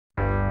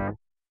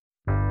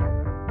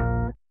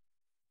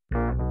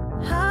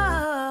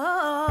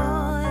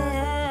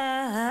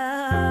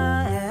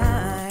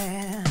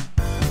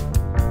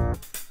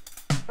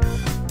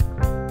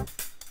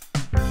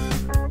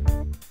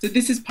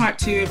this is part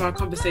 2 of our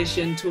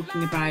conversation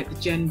talking about the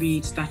Jen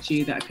Reid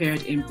statue that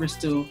appeared in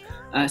Bristol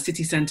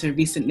city centre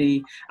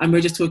recently. And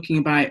we're just talking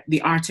about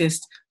the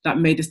artist that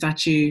made the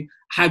statue,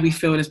 how we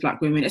feel as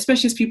Black women,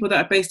 especially as people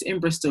that are based in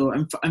Bristol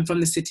and from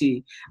the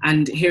city,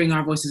 and hearing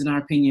our voices and our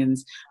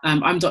opinions.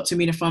 I'm Dr.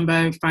 Mena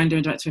Fombo, founder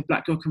and director of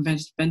Black Girl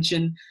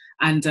Convention.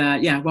 And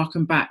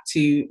welcome back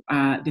to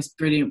this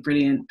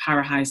brilliant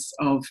powerhouse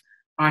of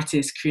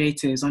artists,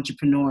 creators,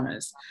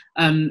 entrepreneurs.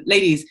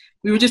 Ladies,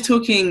 we were just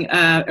talking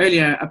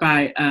earlier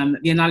about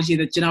the analogy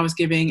that Janelle was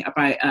giving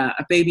about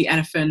a baby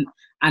elephant,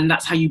 and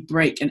that's how you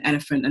break an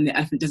elephant, and the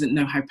elephant doesn't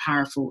know how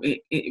powerful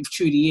it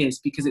truly is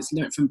because it's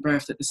learnt from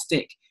birth that the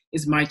stick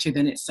is mightier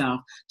than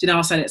itself.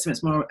 Janelle said it so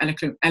much more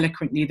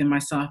eloquently than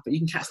myself, but you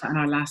can catch that in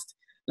our last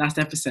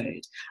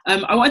episode.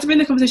 I wanted to bring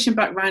the conversation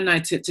back round now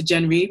to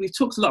Jen Reid. We've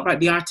talked a lot about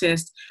the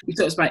artist, we've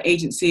talked about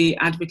agency,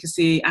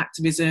 advocacy,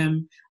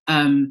 activism,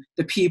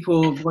 the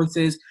people,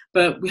 voices,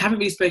 but we haven't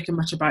really spoken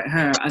much about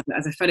her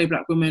as a fellow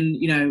Black woman,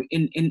 you know,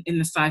 in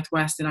the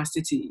Southwest, in our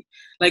city.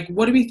 Like,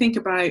 what do we think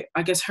about,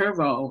 I guess, her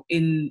role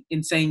in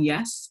saying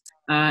yes,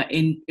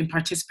 in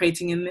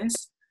participating in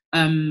this?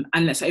 And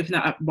let's open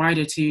that up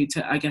wider to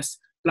I guess,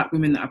 Black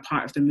women that are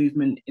part of the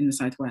movement in the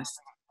Southwest.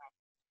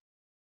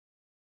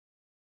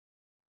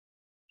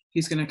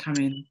 Who's going to come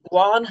in?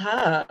 One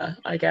her,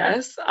 I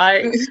guess.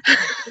 I'll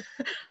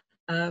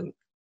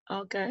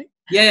go.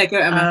 Yeah, go,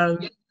 Emma.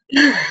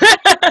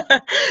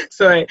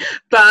 Sorry,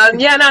 but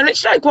no, literally,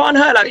 like, one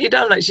her, like, you're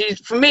done. Like, she's,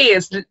 for me,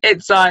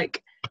 it's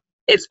like,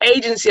 it's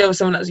agency of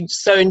someone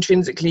that's so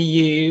intrinsically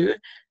you.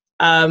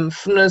 From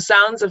the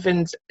sounds of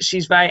things,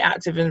 she's very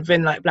active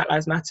in like Black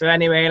Lives Matter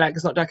anyway. Like,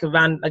 it's not like a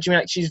random, like, you mean,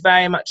 like, she's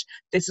very much,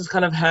 this is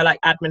kind of her,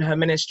 like, admin, her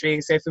ministry.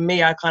 So for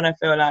me, I kind of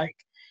feel like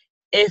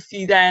if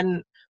you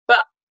then,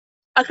 but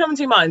I come in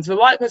two minds. The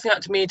white person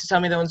out to me to tell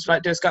me they want to,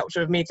 like, do a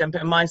sculpture of me to then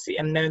put in my seat,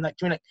 and knowing, like,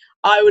 do you mean, like,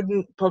 I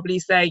wouldn't probably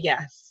say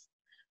yes.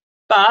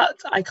 But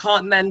I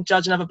can't then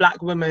judge another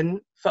Black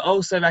woman for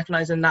also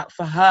recognising that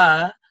for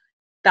her,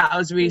 that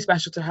was really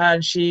special to her,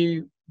 and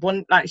she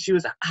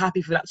was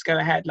happy for that to go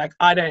ahead. Like,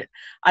 I'm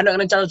not going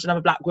to judge another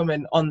Black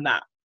woman on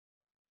that,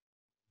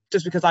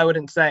 just because I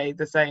wouldn't say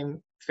the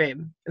same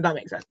thing. If that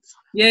makes sense.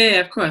 Yeah,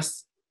 of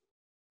course.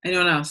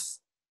 Anyone else?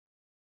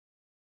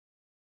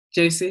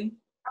 Josie?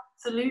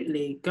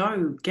 Absolutely,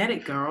 go get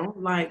it, girl.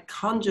 Like,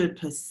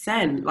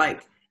 100%.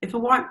 Like, if a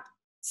white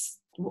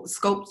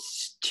sculptor,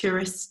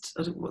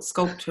 I don't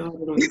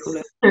know what you call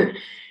it,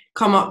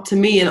 come up to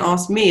me and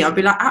ask me, I'd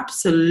be like,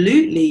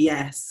 absolutely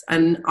yes.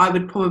 And I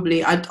would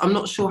probably, I'm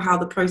not sure how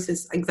the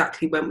process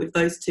exactly went with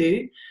those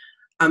two.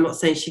 I'm not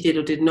saying she did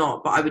or did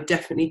not, but I would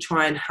definitely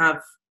try and have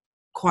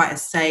quite a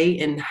say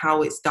in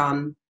how it's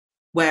done,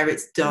 where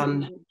it's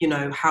done, you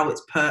know, how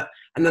it's put.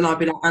 And then I'd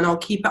be like, and I'll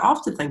keep it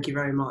after, thank you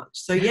very much.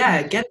 So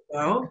yeah, get it,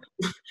 girl.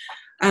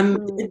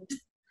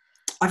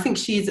 I think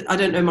I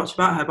don't know much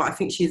about her, but I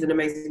think she's an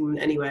amazing woman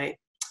anyway.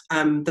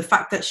 The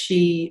fact that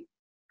she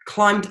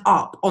climbed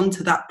up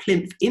onto that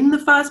plinth in the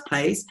first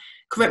place,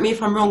 correct me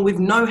if I'm wrong, with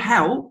no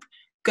help,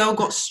 girl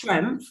got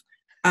strength.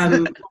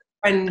 My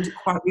friend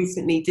quite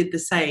recently did the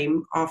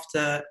same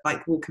after,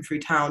 like, walking through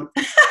town.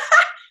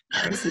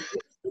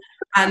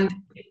 And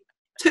it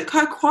took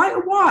her quite a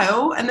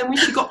while, and then when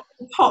she got to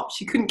the top,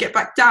 she couldn't get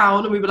back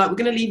down, and we were like, we're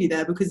going to leave you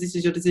there because this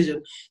is your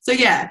decision. So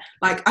yeah,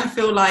 like, I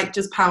feel like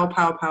just power,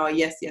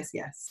 yes.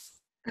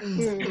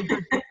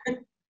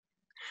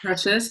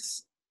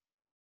 Precious?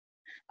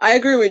 I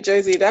agree with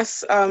Josie.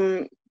 That's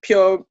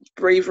pure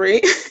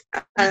bravery,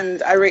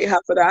 and I rate her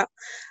for that.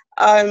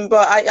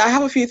 But I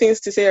have a few things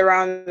to say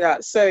around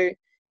that. So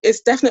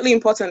it's definitely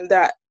important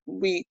that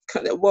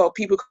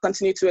people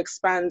continue to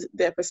expand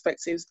their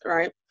perspectives,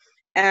 right?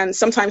 And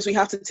sometimes we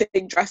have to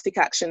take drastic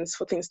actions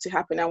for things to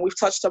happen. And we've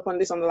touched upon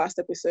this on the last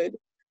episode.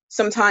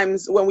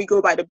 Sometimes when we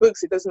go by the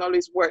books, it doesn't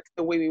always work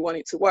the way we want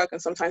it to work.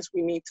 And sometimes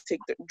we need to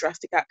take the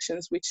drastic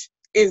actions, which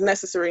is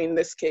necessary in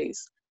this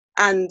case.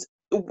 And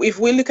if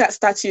we look at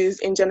statues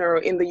in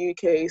general in the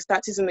UK,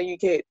 statues in the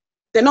UK,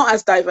 they're not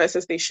as diverse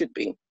as they should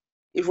be,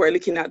 if we're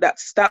looking at that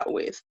to start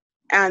with.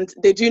 And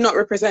they don't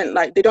represent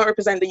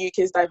the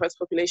UK's diverse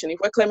population. If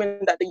we're claiming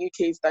that the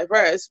UK is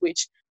diverse,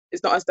 which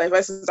is not as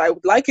diverse as I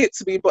would like it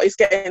to be, but it's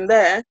getting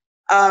there,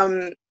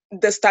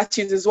 the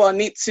statues as well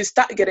need to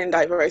start getting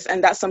diverse.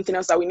 And that's something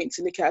else that we need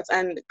to look at.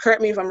 And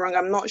correct me if I'm wrong,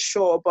 I'm not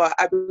sure, but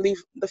I believe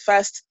the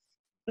first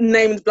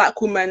named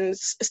Black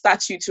woman's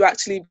statue to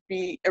actually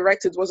be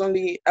erected was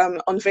only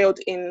unveiled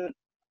in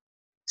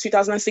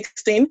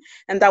 2016,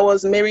 and that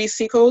was Mary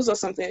Seacles or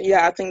something.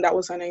 Yeah, I think that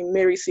was her name,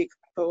 Mary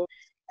Seacles.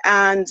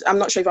 And I'm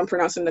not sure if I'm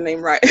pronouncing the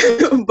name right,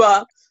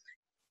 but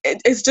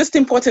it's just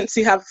important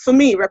to have, for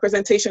me,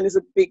 representation is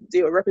a big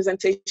deal.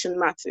 Representation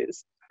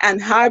matters.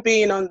 And her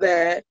being on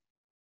there,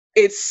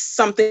 it's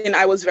something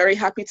I was very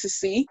happy to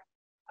see.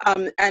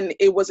 And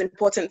it was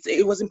important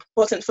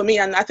for me,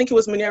 and I think it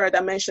was Munira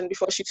that mentioned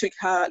before, she took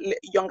her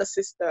younger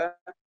sister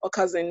or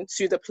cousin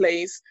to the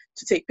place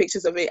to take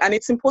pictures of it, and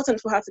it's important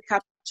for her to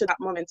capture that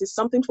moment. It's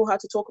something for her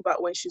to talk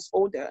about when she's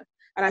older,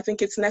 and I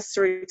think it's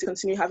necessary to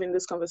continue having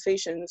these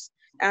conversations.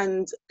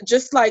 And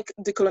just like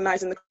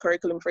decolonizing the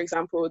curriculum, for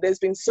example, there's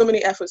been so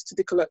many efforts to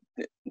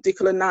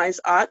decolonize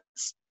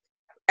arts,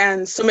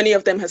 and so many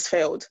of them has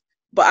failed.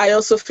 But I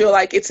also feel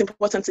like it's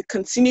important to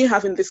continue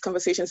having these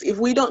conversations. If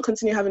we don't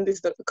continue having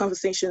these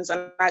conversations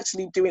and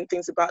actually doing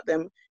things about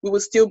them, we will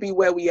still be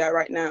where we are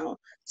right now.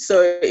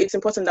 So it's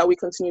important that we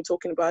continue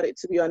talking about it,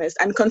 to be honest,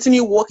 and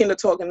continue walking the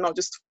talk and not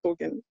just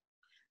talking.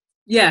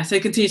 Yeah, so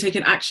continue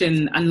taking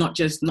action and not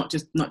just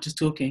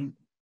talking.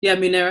 Yeah,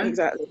 Munira?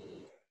 Exactly.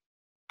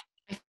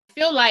 I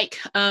feel like,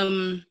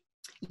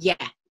 yeah,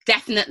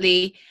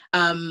 definitely.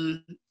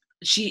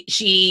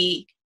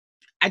 She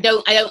I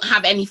don't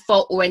have any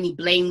fault or any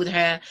blame with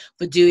her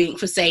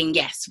for saying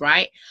yes,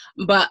 right?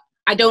 But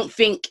I don't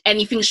think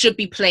anything should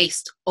be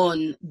placed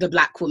on the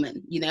Black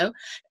woman, you know?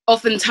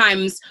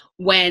 Oftentimes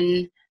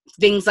when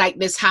things like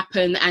this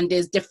happen and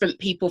there's different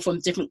people from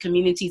different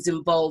communities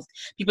involved,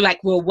 people are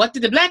like, well, what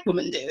did the Black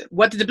woman do?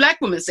 What did the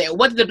Black woman say? Or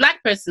what did the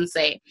Black person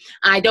say?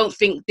 I don't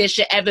think there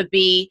should ever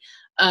be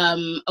there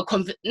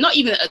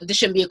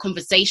shouldn't be a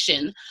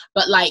conversation,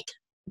 but like,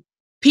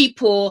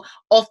 people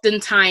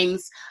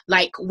oftentimes,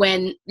 like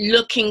when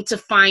looking to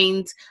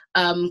find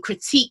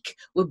critique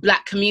with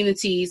Black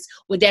communities,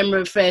 would then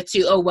refer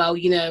to, oh, well,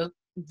 you know,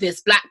 this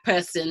Black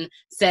person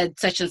said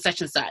such and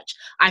such and such.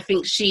 I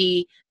think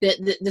the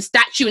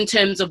statue, in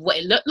terms of what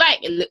it looked like,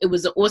 it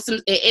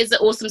is an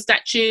awesome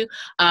statue.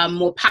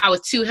 More power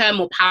to her,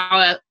 more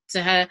power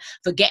to her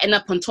for getting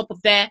up on top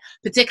of there,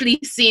 particularly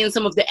seeing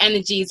some of the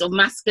energies of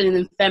masculine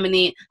and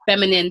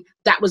feminine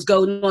that was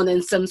going on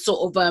in some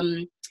sort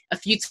of a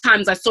few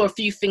times I saw a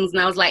few things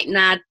and I was like,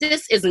 nah,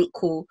 this isn't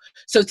cool.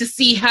 So to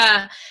see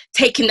her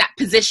taking that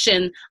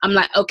position, I'm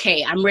like,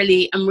 okay, I'm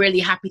really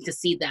happy to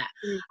see that.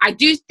 I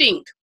do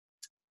think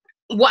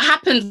what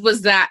happened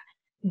was that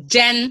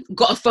Jen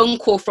got a phone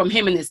call from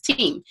him and his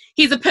team.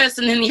 He's a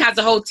person and he has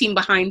a whole team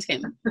behind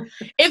him.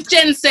 If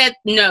Jen said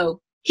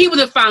no, he would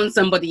have found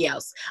somebody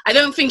else. I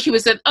don't think he would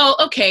have said, oh,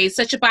 okay,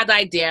 such a bad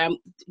idea.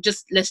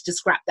 Let's just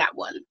scrap that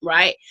one,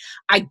 right?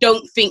 I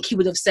don't think he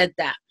would have said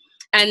that.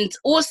 And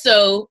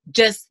also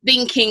just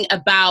thinking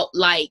about,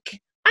 like,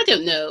 I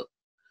don't know,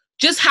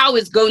 just how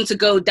it's going to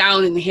go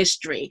down in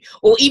history,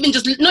 or even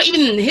just not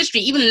even in history,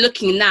 even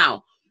looking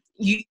now,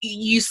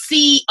 you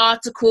see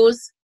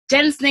articles,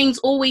 Jen's name's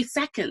always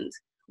second.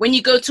 When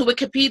you go to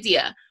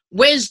Wikipedia,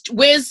 where's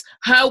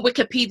her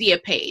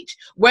Wikipedia page?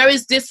 Where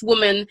is this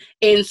woman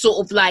in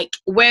sort of like,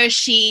 where is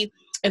she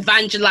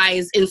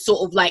evangelized in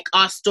sort of like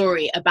our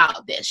story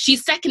about this?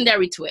 She's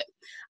secondary to it.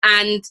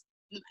 And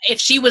if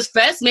she was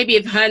first, maybe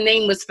if her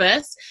name was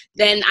first,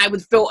 then I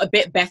would feel a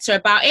bit better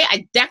about it.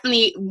 I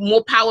definitely,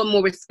 more power,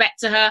 more respect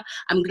to her.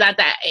 I'm glad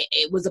that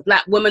it was a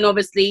Black woman,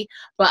 obviously,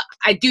 but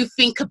I do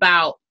think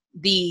about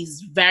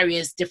these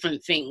various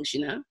different things,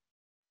 you know?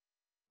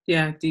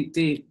 Yeah,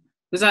 deep.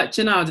 Was that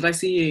Janelle? Did I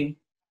see you?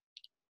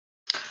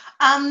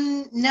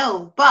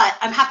 No, but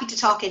I'm happy to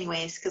talk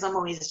anyways, because I'm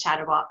always a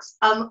chatterbox.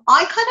 I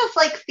kind of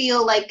like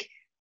feel like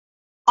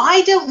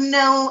I don't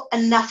know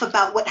enough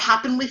about what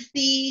happened with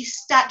the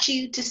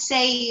statue to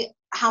say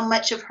how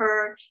much of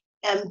her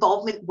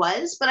involvement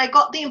was, but I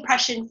got the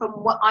impression from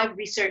what I've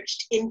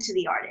researched into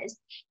the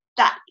artist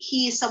that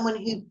he is someone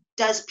who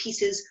does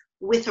pieces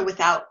with or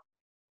without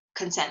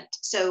consent.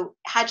 So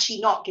had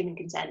she not given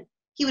consent,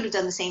 he would have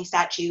done the same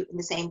statue in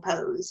the same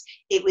pose.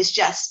 It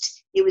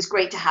was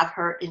great to have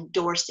her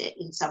endorse it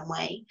in some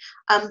way.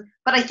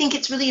 But I think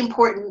it's really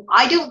important.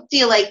 I don't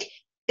feel like,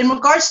 in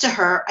regards to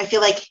her, I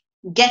feel like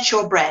get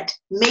your bread,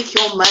 make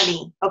your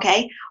money,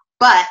 okay?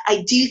 But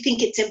I do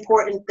think it's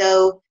important,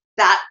 though,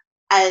 that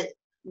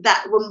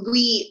that when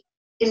we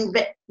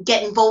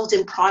get involved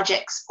in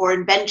projects or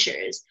in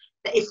ventures,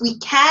 that if we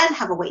can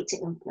have a way to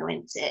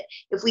influence it,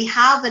 if we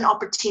have an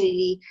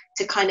opportunity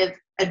to kind of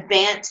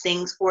advance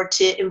things or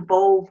to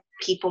involve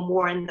people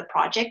more in the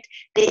project,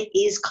 it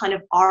is kind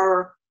of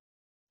our,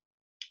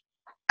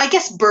 I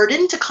guess,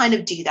 burden to kind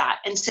of do that.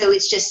 And so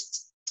it's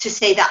just to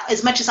say that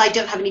as much as I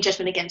don't have any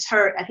judgment against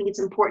her, I think it's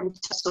important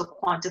to also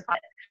quantify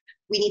it.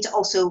 We need to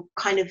also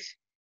kind of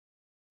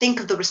think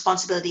of the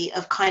responsibility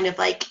of kind of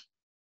like,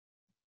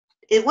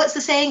 what's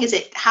the saying? Is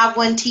it have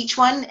one, teach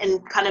one,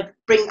 and kind of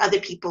bring other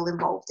people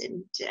involved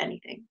into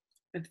anything?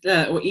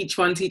 Or each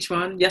one, teach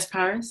one. Yes,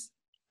 Paris?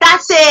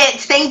 That's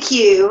it. Thank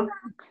you.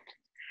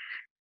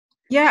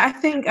 Yeah, I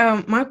think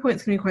my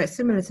point's going to be quite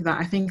similar to that.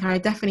 I think I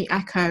definitely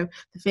echo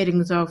the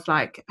feelings of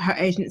like her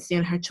agency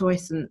and her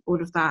choice and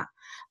all of that.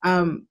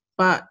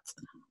 But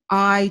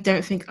I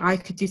don't think I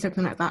could do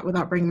something like that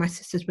without bringing my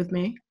sisters with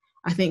me.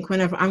 I think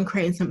whenever I'm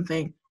creating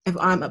something, if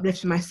I'm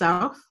uplifting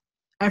myself,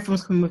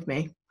 everyone's coming with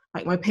me.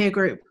 Like my peer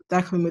group,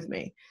 they're coming with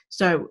me.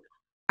 So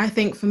I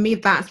think for me,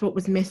 that's what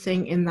was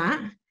missing in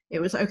that. It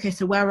was, okay,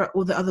 so where are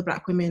all the other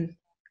Black women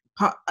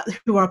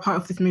who are part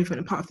of this movement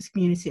and part of this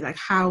community? Like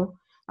how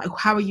Like,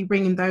 how are you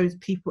bringing those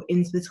people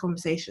into this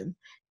conversation?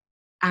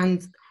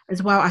 And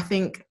as well, I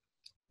think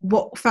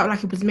what felt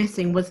like it was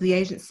missing was the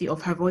agency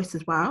of her voice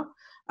as well.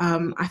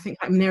 I think,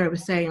 like Mira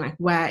was saying, like,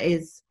 where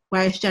is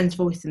Jen's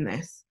voice in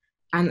this?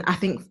 And I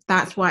think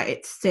that's why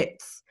it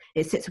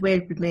sits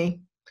weird with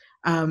me.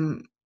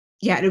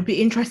 Yeah, it would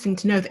be interesting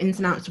to know the ins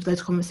and outs of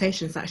those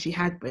conversations that she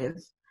had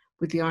with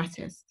the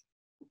artist.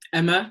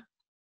 Emma?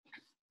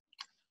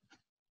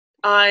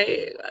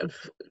 I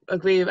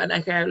agree and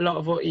echo a lot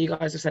of what you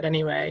guys have said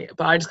anyway,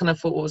 but I just kind of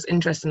thought what was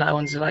interesting that I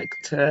wanted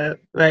to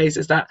raise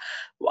is that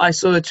I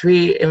saw a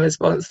tweet in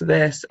response to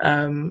this,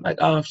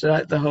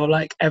 after the whole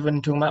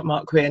everyone talking about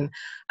Mark Quinn,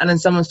 and then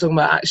someone's talking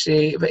about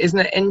actually, but isn't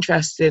it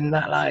interesting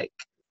that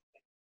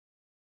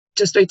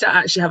just to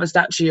actually have a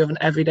statue of an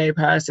everyday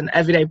person,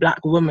 everyday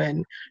black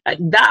woman,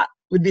 that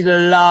would be the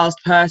last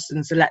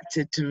person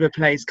selected to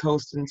replace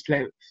Colston's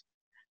Plinth.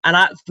 And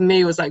that for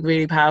me was really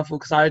really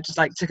because I just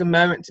took a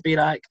moment to be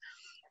I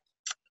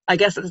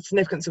guess that's the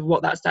significance of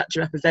what that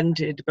statue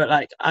represented, but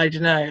I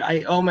don't know,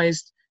 I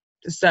almost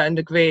to a certain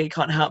degree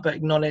can't help but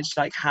acknowledge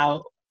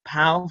how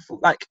powerful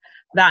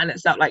that in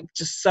itself,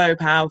 just so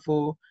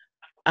powerful,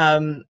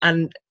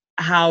 and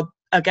how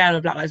again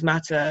with Black Lives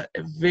Matter,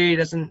 it really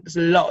doesn't, there's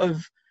a lot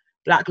of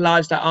black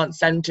lives that aren't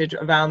centered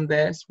around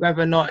this,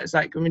 whether or not it's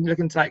when we look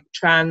into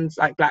trans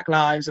black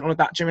lives and all of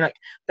that, do you mean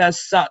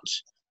there's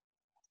such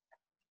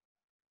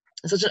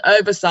an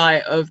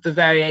oversight of the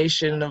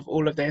variation of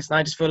all of this, and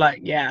I just feel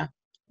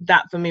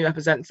that for me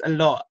represents a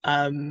lot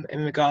in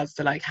regards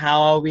to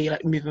how are we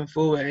moving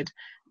forward,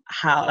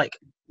 how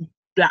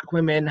black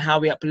women, how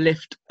we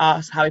uplift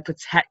us, how we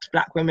protect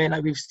black women.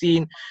 We've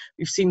seen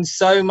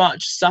so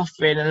much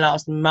suffering in the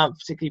last month,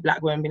 particularly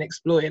black women being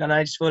exploited, and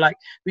I just feel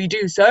we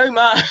do so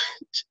much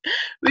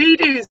we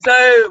do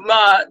so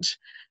much.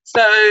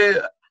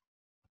 So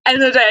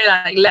end of the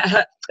day,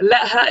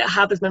 let her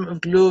have this moment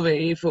of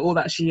glory for all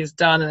that she has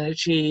done and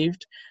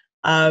achieved.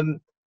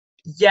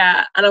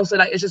 Yeah, and also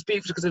it's just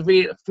beautiful because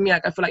for me,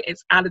 I feel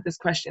it's added this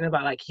question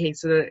about hey,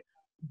 so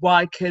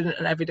why couldn't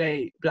an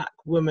everyday black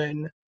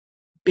woman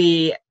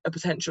be a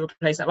potential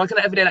replacement? Why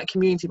couldn't an everyday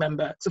community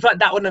member? So I feel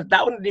that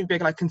wouldn't even be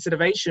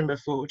consideration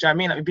before. Do you know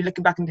what I mean? We'd be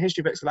looking back into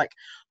history books of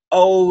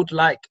old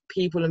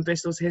people in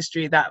Bristol's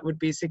history that would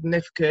be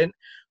significant,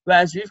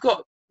 whereas we've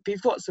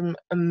got some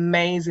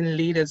amazing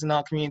leaders in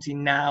our community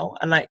now,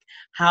 and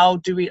how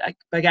do we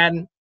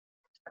again,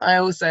 I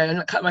also, I'm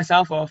not cutting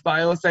myself off, but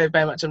I also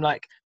very much am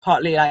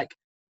partly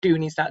do we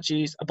need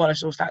statues,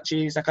 abolish all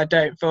statues. I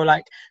don't feel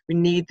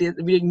we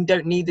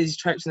don't need these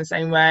tropes in the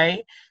same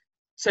way.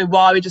 So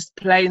why are we just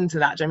playing to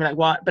that? Do you know what I mean?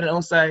 Why? But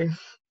also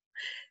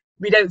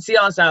we don't see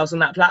ourselves on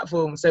that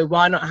platform, so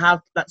why not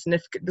have that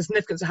the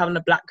significance of having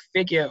a black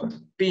figure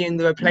being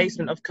the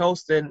replacement of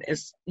Colston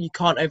is, you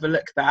can't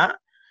overlook that.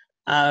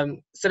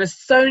 So there's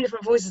so many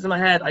different voices in my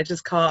head, I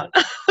just can't.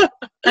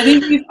 I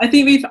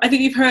think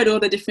we've heard all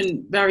the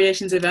different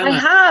variations of Emma. I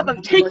have.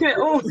 I'm taking it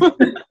all. But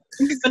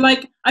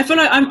I feel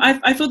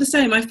I feel the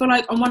same. I feel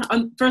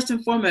on first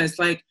and foremost,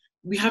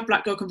 we have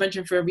Black Girl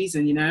Convention for a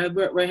reason.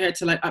 We're here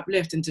to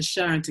uplift and to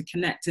share and to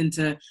connect and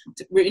to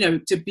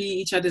be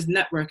each other's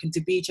network and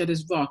to be each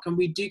other's rock. And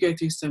we do go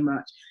through so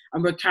much,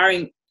 and we're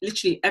carrying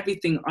literally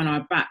everything on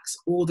our backs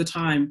all the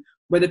time.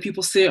 Whether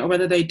people see it or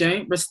whether they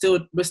don't,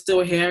 we're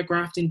still here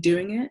grafting,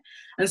 doing it.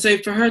 And so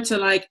for her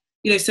to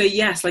say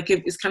yes,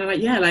 it's kind of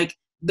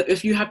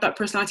if you have that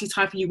personality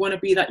type and you want to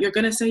be that, you're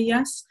gonna say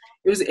yes.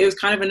 It was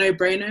kind of a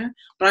no-brainer.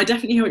 But I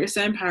definitely hear what you're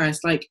saying,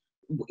 Paris.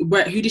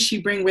 Who does she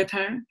bring with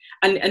her?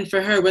 And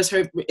for her,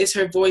 is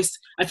her voice?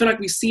 I feel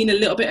we've seen a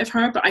little bit of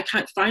her, but I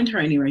can't find her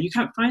anywhere. You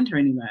can't find her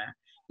anywhere.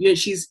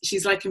 She's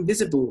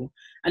invisible,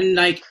 and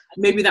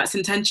maybe that's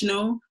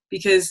intentional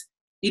because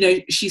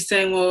she's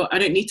saying, well, I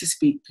don't need to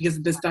speak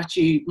because the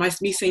statue,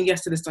 me saying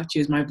yes to the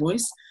statue is my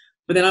voice.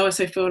 But then I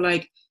also feel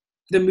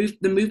the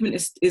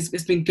movement is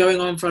been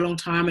going on for a long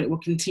time, and it will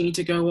continue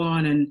to go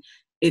on, and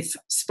it's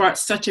sparked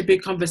such a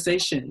big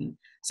conversation.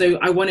 So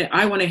I want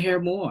to hear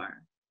more,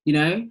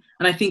 and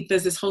I think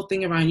there's this whole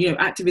thing around,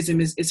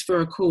 activism is for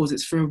a cause,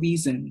 it's for a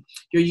reason.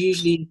 You're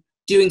usually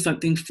doing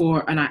something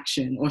for an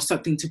action or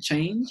something to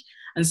change.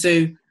 And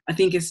so I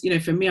think it's,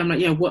 for me,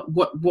 I'm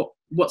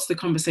what's the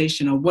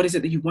conversation, or what is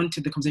it that you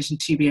wanted the conversation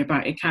to be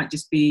about? It can't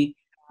just be,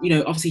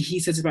 obviously he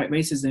says about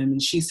racism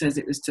and she says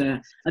it was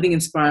to, I think,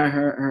 inspire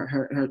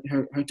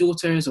her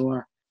daughters,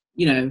 or,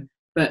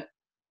 but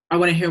I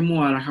want to hear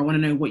more. I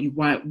want to know what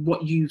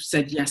you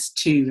said yes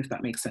to, if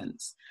that makes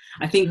sense.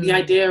 I think the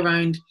idea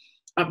around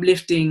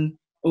uplifting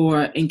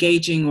or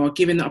engaging or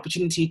giving the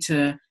opportunity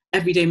to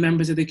everyday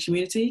members of the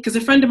community, because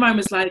a friend of mine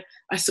was I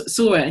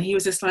saw it, and he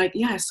was just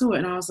yeah, I saw it,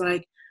 and I was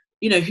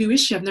who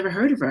is she? I've never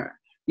heard of her.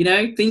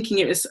 Thinking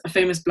it was a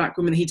famous black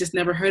woman that he just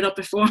never heard of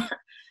before,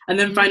 and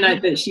then find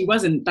out that she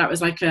wasn't. That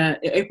was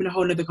it opened a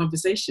whole other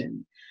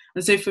conversation.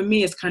 And so for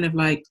me, it's kind of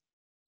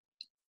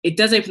it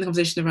does open the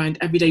conversation around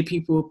everyday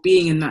people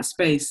being in that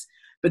space.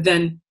 But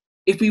then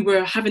if we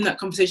were having that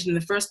conversation in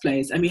the first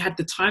place and we had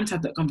the time to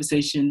have that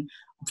conversation,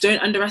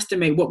 don't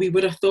underestimate what we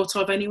would have thought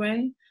of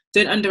anyway.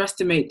 don't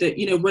underestimate that,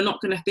 you know, we're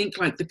not going to think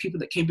like the people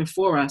that came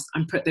before us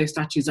and put those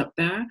statues up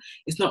there.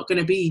 It's not going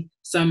to be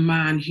some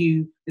man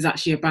who is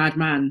actually a bad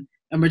man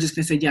and we're just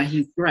going to say, yeah,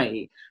 he's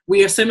great.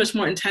 We are so much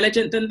more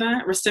intelligent than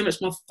that. We're so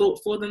much more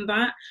thoughtful than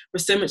that. We're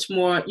so much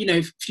more, you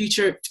know,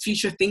 future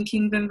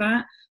thinking than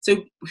that.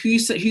 So who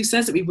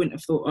says that we wouldn't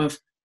have thought of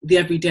the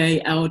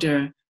everyday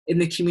elder in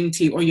the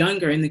community or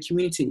younger in the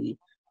community?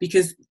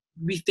 Because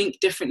we think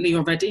differently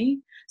already.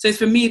 So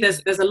for me,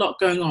 there's a lot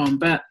going on.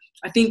 But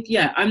I think,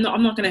 yeah, I'm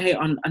not going to hate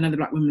on another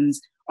Black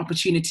woman's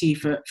opportunity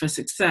for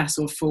success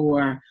or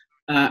for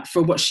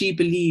what she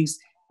believes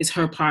is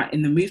her part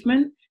in the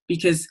movement,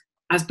 because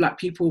as Black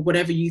people,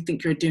 whatever you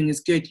think you're doing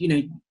is good, you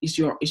know, is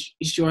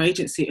your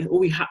agency. All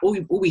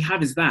we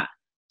have is that.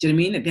 Do you know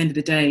what I mean? At the end of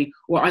the day,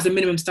 or as a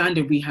minimum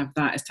standard, we have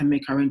that is to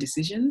make our own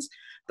decisions.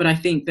 But I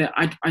think that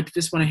I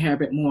just want to hear a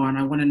bit more, and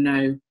I want to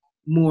know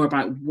more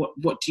about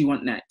what do you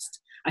want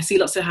next. I see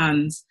lots of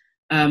hands.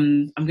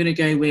 I'm going to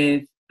go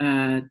with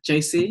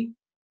Josie,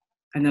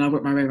 and then I'll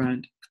work my way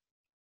around.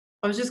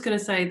 I was just going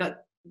to say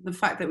that the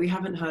fact that we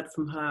haven't heard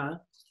from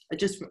her, it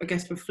just, I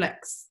guess,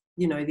 reflects,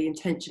 you know, the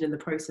intention and the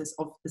process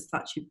of the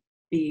statue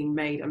being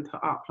made and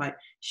put up. Like,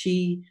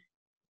 she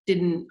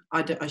didn't,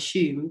 I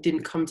assume,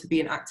 didn't come to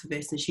be an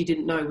activist, and she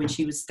didn't know when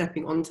she was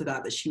stepping onto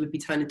that she would be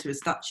turned into a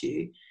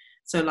statue.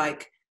 So,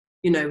 like,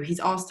 you know, he's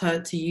asked her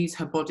to use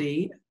her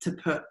body to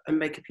put and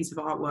make a piece of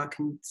artwork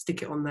and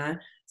stick it on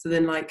there. So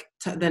then, like,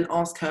 to then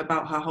ask her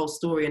about her whole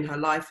story and her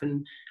life,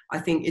 and I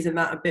think, isn't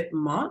that a bit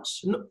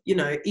much? You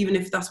know, even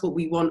if that's what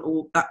we want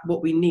or that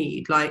what we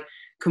need, like,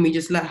 can we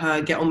just let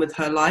her get on with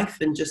her life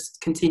and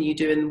just continue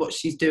doing what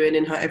she's doing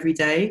in her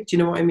everyday? Do you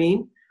know what I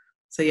mean?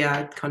 So yeah,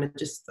 I kind of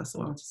just, that's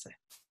all I want to say.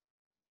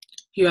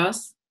 Who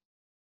else?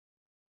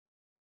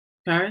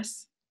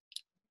 Paris?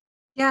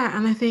 Yeah,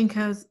 and I think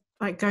as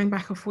like going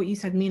back off what you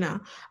said, Mena,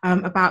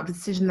 about the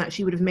decision that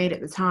she would have made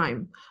at the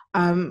time,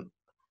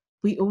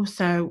 we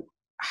also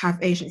have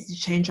agency to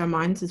change our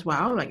minds as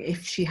well. Like,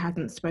 if she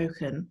hadn't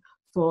spoken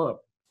for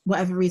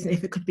whatever reason,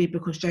 if it could be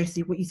because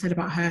Josie, what you said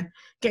about her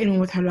getting on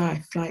with her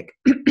life, like,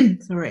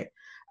 sorry,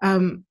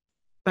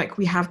 like,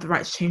 we have the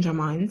right to change our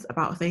minds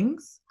about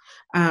things.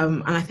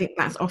 And I think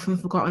that's often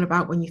forgotten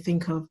about when you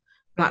think of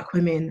Black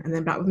women and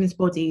then Black women's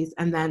bodies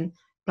and then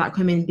Black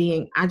women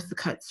being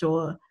advocates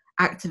or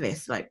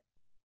activists. Like,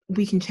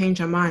 we can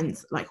change our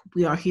minds, like,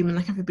 we are human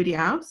like everybody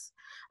else.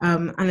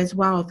 And as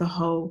well, the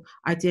whole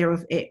idea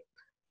of it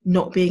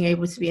not being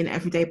able to be an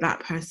everyday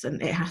Black person,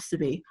 it has to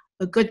be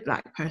a good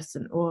Black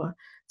person or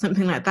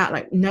something like that.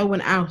 Like, no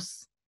one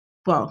else,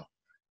 well,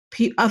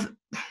 what am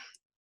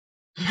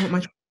I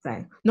trying to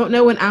say? Not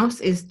no one else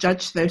is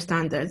judged to those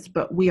standards,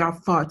 but we are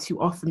far too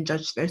often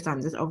judged to those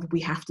standards of we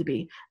have to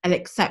be an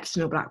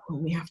exceptional Black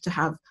woman. We have to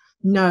have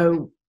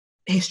no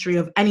history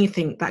of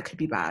anything that could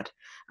be bad.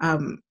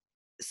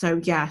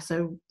 So yeah,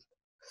 so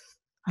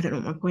I don't know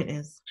what my point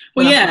is.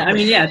 Well, yeah, I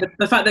mean, yeah,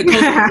 the fact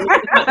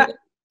that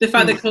the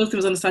fact that Colston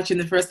was on the statue in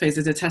the first place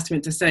is a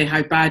testament to say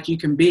how bad you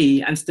can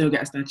be and still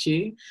get a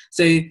statue.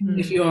 So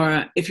if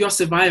you're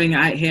surviving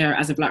out here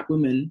as a Black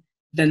woman,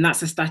 then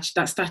that's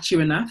statue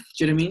enough.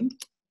 Do you know what I mean?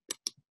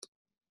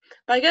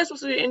 But I guess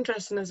what's really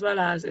interesting as well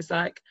as is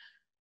like,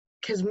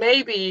 because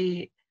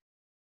maybe,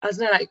 I don't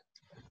know, like,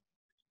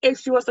 if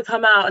she was to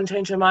come out and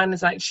change her mind,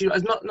 it's like she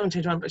was not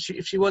change her mind, but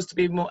if she was to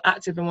be more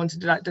active and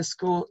wanted to like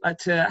discourse, like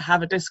to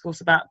have a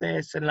discourse about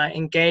this and like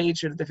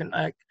engage with different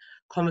like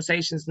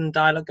conversations and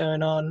dialogue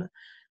going on,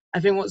 I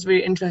think what's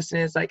really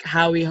interesting is like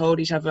how we hold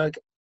each other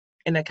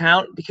in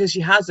account, because she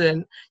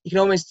hasn't. You can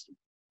almost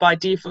by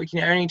default, you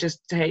can only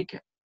just take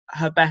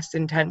her best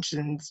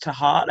intentions to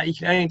heart. Like, you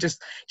can only just,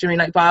 do you know what I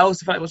mean? Like, but I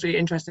also feel like what's really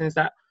interesting is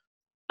that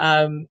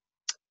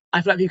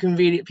I feel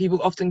like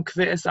people often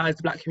criticize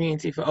the Black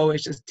community for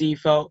always just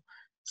default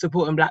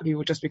supporting Black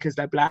people just because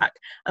they're Black,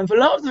 and for a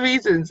lot of the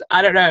reasons,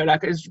 I don't know,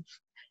 like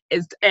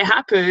it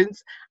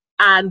happens,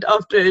 and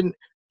often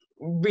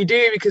we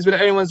do because we're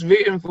the only ones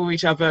rooting for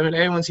each other, and the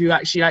only ones who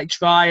actually like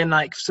try and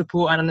like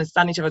support and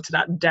understand each other to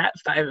that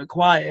depth that it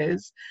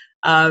requires.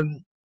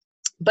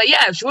 But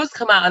yeah, if she was to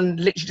come out and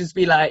literally just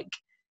be like,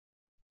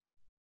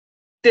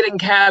 didn't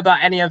care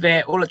about any of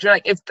it, or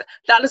like, if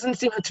that doesn't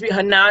seem to be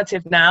her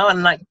narrative now,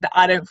 and like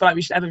I don't feel like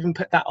we should ever even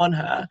put that on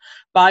her.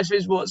 But I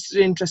suppose what's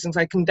interesting is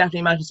I can definitely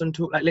imagine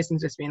someone listen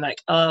to this being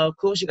like, oh, of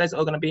course you guys are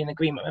all going to be in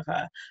agreement with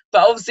her,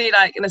 but obviously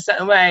like in a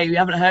certain way we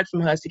haven't heard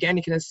from her, so you can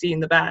only kind of see in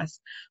the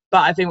best.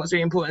 But I think what's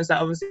really important is that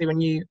obviously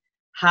when you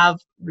have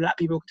Black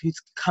people who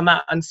come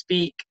out and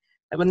speak,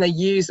 like when they're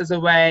used as a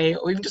way,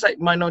 or even just like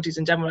minorities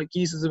in general, like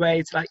used as a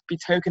way to like be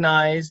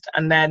tokenized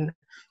and then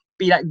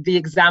be like the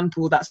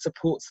example that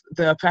supports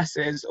the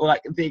oppressors, or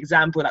like the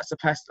example that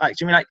suppressed, like,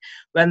 do you mean like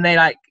when they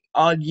like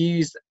are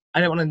used,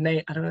 I don't want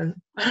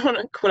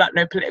to call out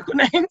no political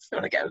names, I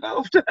don't want to get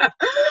involved.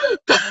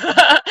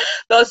 But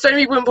there are so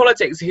many people in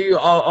politics who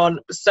are on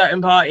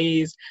certain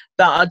parties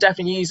that are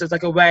definitely used as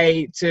like a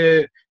way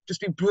to just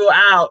be brought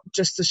out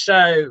just to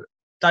show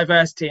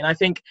diversity. And I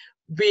think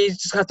we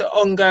just have to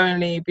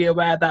ongoingly be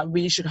aware that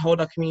we should hold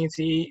our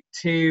community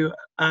to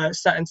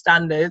certain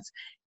standards,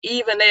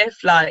 even if,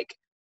 like,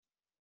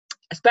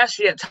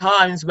 especially at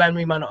times when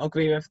we might not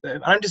agree with them.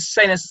 And I'm just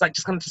saying this, like,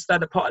 just kind of to stir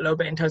the pot a little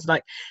bit in terms of,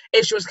 like,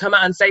 if she was to come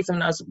out and say something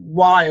that's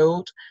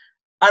wild,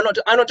 I'm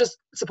not just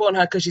supporting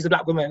her because she's a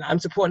black woman. I'm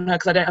supporting her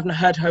because I haven't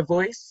heard her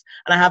voice,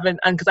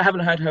 and because I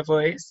haven't heard her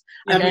voice,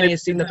 I can only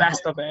assume the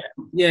best of it.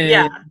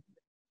 Yeah.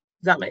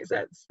 Does that make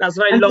sense? That's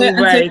a very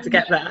long way to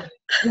get there.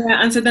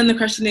 Yeah, and so then the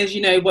question is,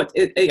 you know,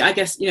 I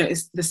guess, you know,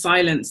 it's the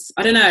silence.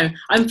 I don't know.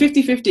 I'm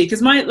 50-50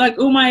 because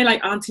all my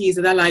like aunties,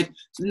 they're like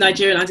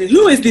Nigerian aunties.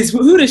 Who is this?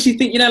 Who does she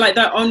think? You know, like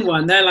they're on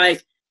one. They're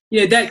like, you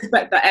know, they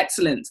expect that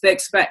excellence. They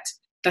expect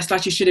that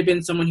statue should have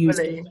been someone who's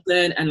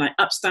excellent and like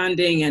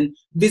upstanding and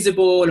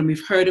visible, and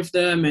we've heard of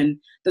them. And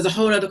there's a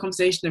whole other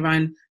conversation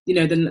around, you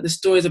know, the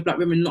stories of black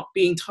women not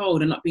being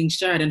told and not being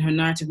shared, and her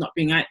narrative not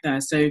being out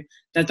there. So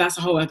that's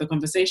a whole other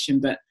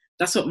conversation. But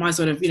that's what my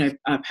sort of, you know,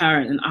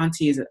 parent and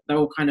auntie is. They're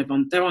all kind of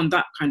they're on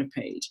that kind of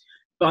page.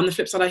 But on the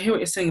flip side, I hear what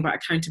you're saying about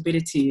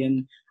accountability,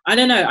 and I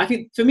don't know. I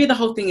think for me, the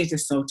whole thing is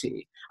just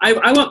salty. I'm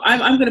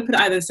going to put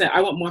it out there and say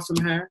I want more from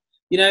her.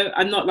 You know,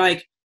 I'm not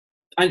like,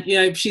 you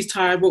know, she's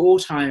tired. We're all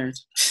tired.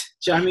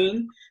 Do you know what I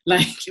mean?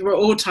 Like, we're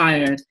all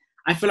tired.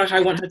 I feel like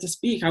I want her to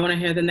speak. I want to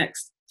hear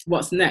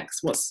what's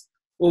next,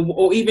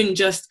 or even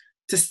just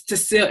to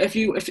see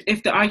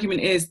if the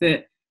argument is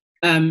that,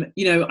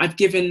 you know, I've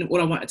given all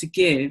I wanted to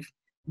give,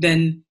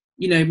 then,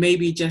 you know,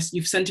 maybe just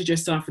you've centered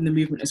yourself in the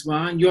movement as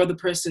well, and you're the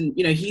person,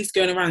 you know, he's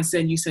going around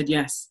saying you said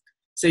yes,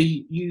 so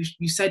you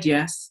said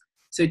yes,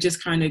 so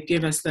just kind of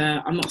give us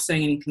I'm not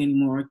saying anything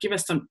anymore, give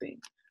us something.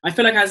 I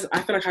feel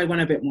like I want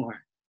a bit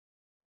more,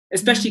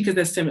 especially because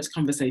there's so much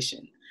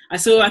conversation. I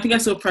think I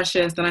saw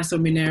Precious, then I saw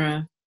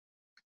Munira.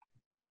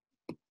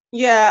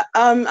 Yeah,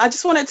 I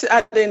just wanted to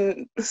add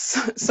in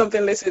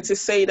something, Lisa, to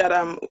say that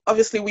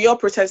obviously we all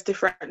protest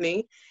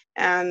differently,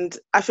 and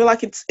I feel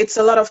like it's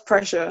a lot of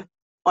pressure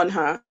on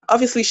her.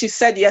 Obviously, she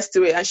said yes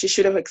to it, and she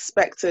should have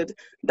expected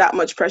that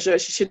much pressure.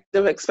 She should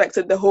have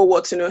expected the whole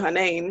world to know her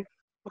name.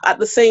 At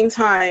the same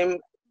time,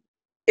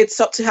 it's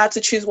up to her to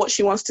choose what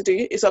she wants to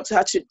do. It's up to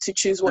her to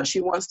choose what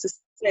she wants to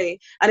say.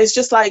 And it's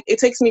just like, it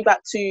takes me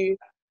back to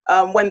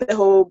when the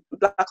whole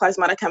Black Lives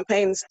Matter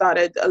campaign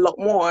started a lot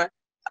more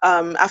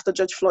after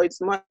George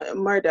Floyd's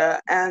murder,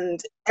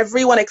 and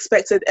everyone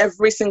expected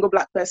every single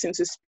black person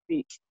to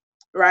speak,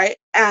 right?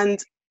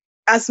 And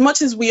as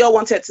much as we all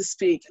wanted to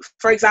speak,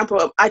 for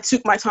example, I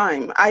took my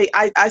time.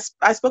 I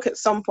spoke at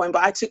some point,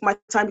 but I took my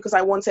time because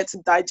I wanted to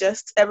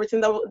digest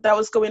everything that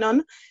was going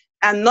on.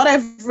 And not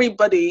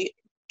everybody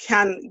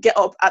can get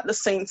up at the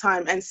same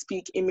time and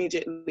speak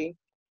immediately.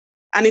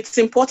 And it's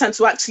important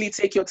to actually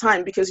take your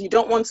time, because you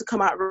don't want to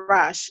come out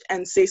rash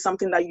and say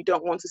something that you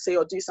don't want to say,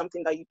 or do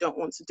something that you don't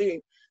want to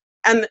do.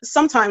 And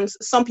sometimes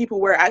some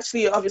people were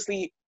actually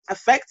obviously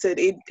affected.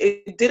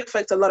 It did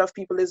affect a lot of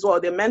people as well,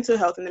 their mental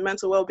health and their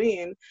mental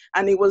well-being.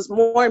 And it was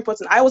more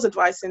important. I was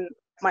advising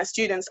my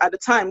students at the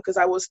time, because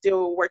I was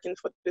still working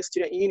for the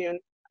student union,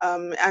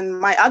 and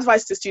my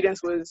advice to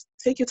students was,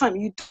 take your time.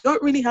 You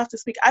don't really have to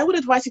speak. I would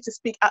advise you to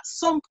speak at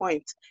some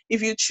point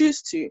if you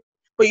choose to,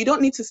 but you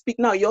don't need to speak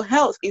now. Your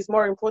health is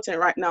more important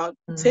right now.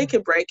 Take a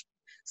break,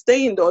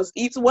 stay indoors,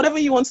 eat, whatever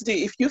you want to do.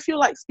 If you feel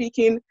like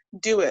speaking,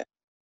 do it.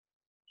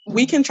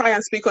 We can try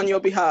and speak on your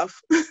behalf.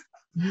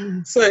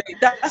 So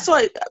that's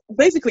why,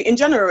 basically, in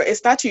general, a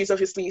statue is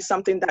obviously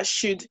something that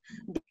should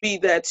be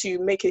there to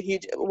make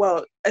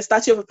a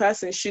statue of a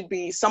person should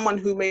be someone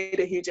who made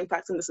a huge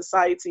impact in the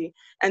society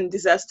and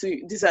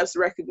deserves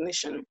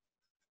recognition,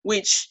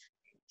 which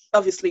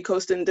obviously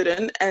Colston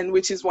didn't, and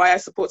which is why I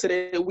supported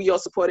it. We all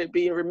supported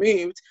being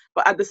removed.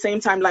 But at the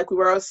same time, like we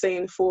were all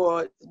saying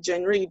for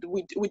Jen Reid,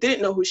 we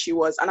didn't know who she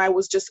was. And I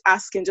was just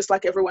asking, just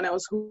like everyone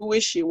else, who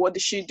is she? What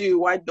did she do?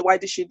 Why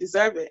did she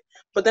deserve it?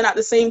 But then at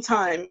the same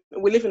time,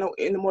 we live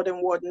in a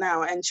modern world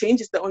now, and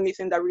change is the only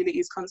thing that really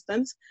is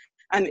constant.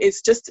 And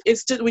it's just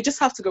we just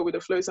have to go with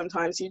the flow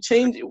sometimes. You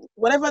change,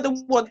 whatever the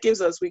world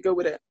gives us, we go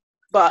with it.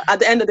 But at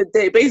the end of the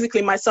day,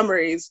 basically my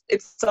summary is,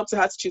 it's up to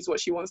her to choose what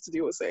she wants to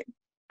do or say.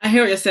 I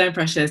hear what you're saying,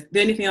 Precious.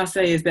 The only thing I'll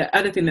say is the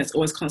other thing that's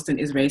always constant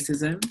is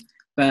racism.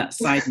 But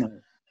side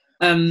note,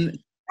 do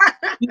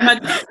you know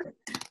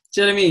what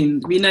I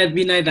mean? We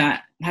know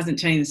that it hasn't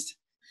changed.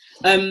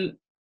 It's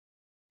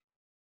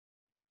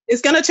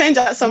gonna change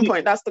at some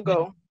point. That's the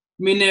goal.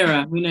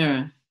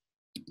 Munira.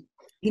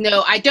 You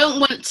know, I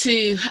don't want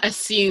to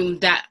assume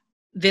that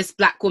this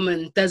black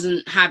woman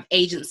doesn't have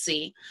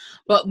agency,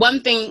 but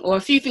one thing or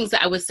a few things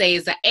that I would say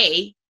is that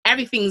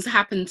everything's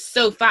happened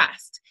so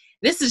fast.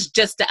 This is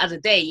just the other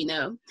day, you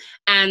know,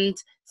 and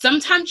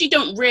sometimes you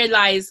don't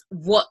realize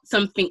what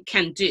something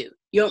can do.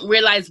 You don't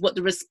realize what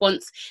the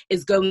response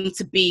is going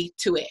to be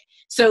to it.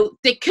 So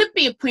there could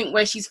be a point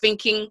where she's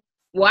thinking,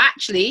 well,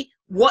 actually,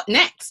 what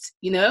next?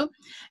 You know,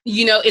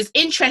 it's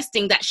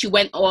interesting that she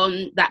went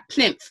on that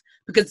Plinth,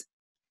 because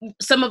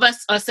some of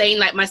us are saying,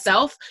 like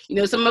myself, you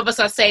know, some of us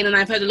are saying, and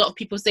I've heard a lot of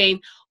people saying,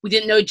 we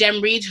didn't know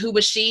Jen Reid. Who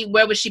was she?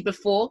 Where was she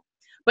before?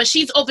 But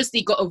she's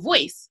obviously got a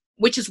voice,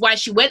 which is why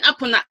she went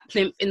up on that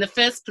Plinth in the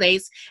first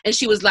place. And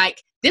she was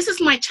like, this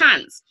is my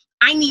chance.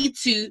 I need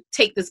to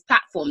take this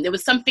platform. There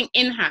was something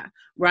in her,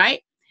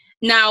 right?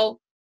 Now,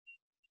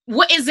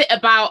 what is it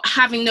about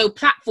having no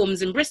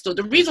platforms in Bristol?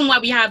 The reason why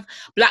we have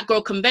Black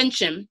Girl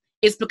Convention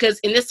is because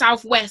in the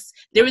Southwest,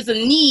 there is a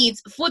need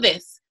for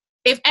this.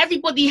 If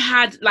everybody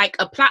had like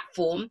a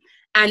platform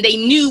and they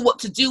knew what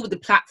to do with the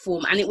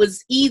platform and it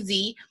was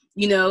easy,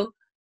 you know,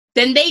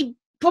 then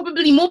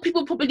more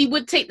people probably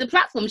would take the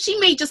platform. She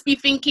may just be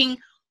thinking,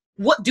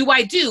 what do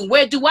I do?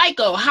 Where do I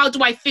go? How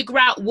do I figure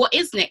out what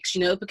is next?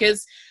 You know,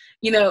 because,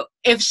 you know,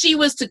 if she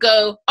was to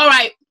go, all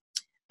right,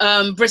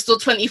 Bristol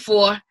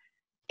 24,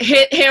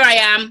 here I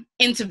am,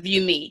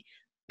 interview me,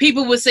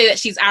 people would say that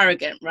she's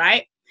arrogant,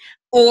 right?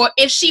 Or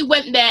if she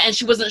went there and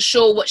she wasn't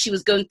sure what she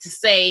was going to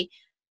say,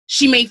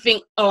 she may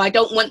think, oh, I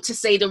don't want to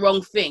say the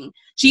wrong thing.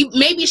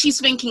 Maybe she's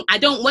thinking, I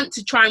don't want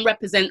to try and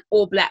represent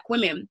all Black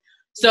women.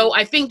 So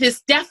I think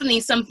there's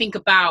definitely something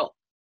about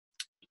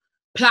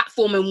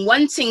platform and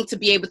wanting to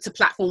be able to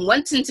platform,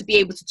 wanting to be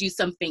able to do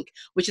something,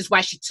 which is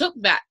why she took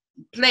that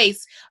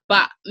place.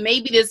 But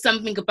maybe there's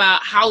something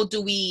about how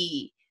do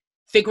we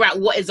figure out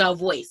what is our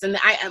voice. And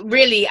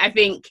I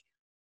think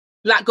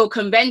Black Girl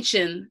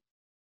Convention,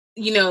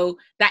 you know,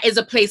 that is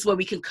a place where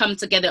we can come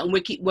together and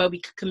where we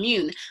can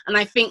commune. And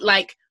I think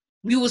like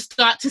we will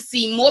start to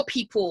see more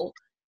people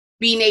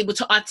being able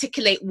to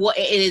articulate what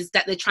it is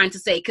that they're trying to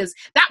say, because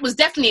that was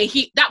definitely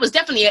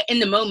an in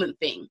the moment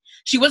thing.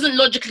 She wasn't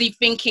logically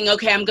thinking,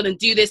 okay, I'm going to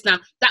do this now.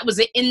 That was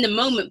an in the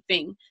moment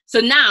thing. So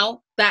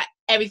now that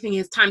everything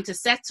is time to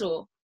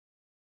settle,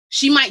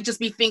 she might just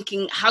be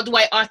thinking, how do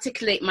I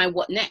articulate my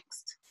what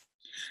next?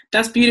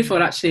 That's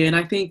beautiful, actually. And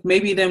I think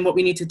maybe then what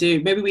we need to do,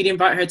 maybe we'd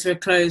invite her to a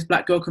closed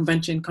Black Girl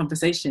Convention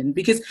conversation,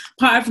 because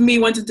part of me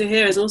wanting to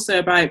hear is also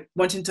about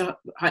wanting to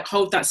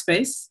hold that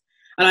space.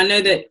 And I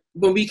know that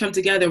when we come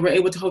together, we're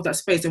able to hold that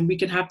space and we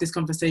can have this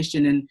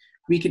conversation and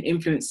we can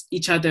influence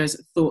each other's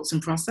thoughts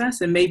and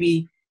process. And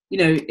maybe, you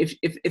know,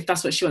 if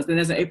that's what she wants, then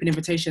there's an open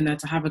invitation there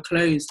to have a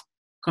closed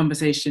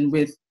conversation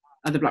with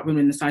other Black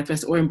women in the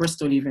Southwest or in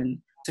Bristol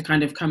even, to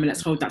kind of come and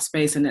let's hold that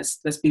space and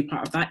let's be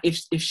part of that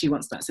if she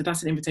wants that. So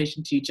that's an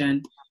invitation to you,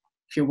 Jen,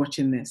 if you're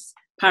watching this.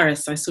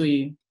 Paris, I saw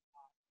you.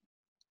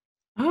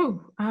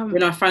 Oh, we're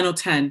in our final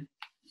 10.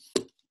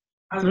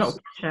 A lot of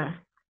pressure.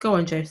 Go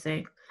on,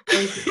 Josie.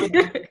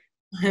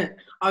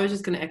 I was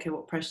just going to echo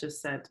what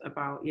Precious said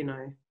about, you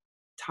know,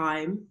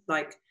 time.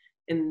 Like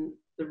in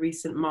the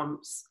recent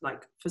months,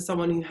 like for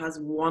someone who has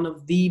one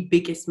of the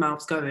biggest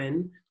mouths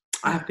going,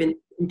 I have been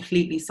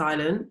completely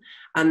silent,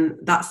 and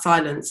that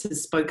silence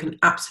has spoken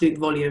absolute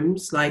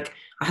volumes. Like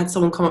I had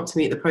someone come up to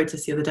me at the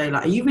protest the other day,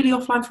 like, are you really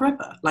offline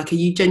forever? Like, are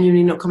you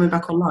genuinely not coming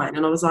back online?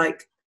 And I was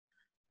like,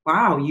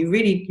 wow, you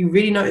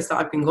really noticed that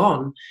I've been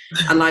gone.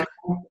 And like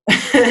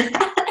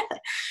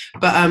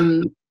but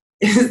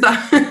it's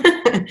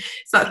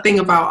that thing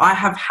about I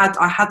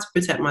had to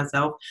protect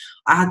myself.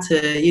 I had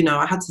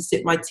to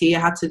sip my tea. I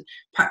had to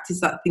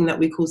practice that thing that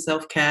we call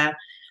self-care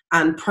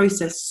and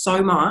process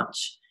so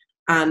much.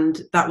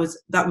 And that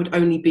would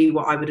only be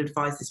what I would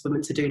advise this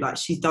woman to do. Like,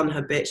 she's done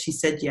her bit. She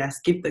said yes.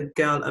 Give the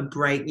girl a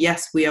break.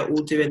 Yes, we are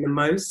all doing the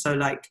most. So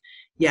like,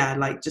 yeah,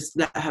 like just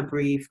let her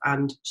breathe.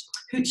 And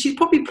she's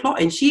probably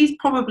plotting. She's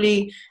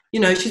probably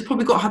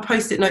got her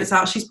Post-it notes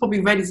out. She's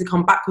probably ready to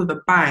come back with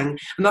a bang.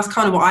 And that's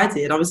kind of what I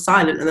did. I was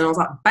silent, and then I was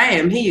like,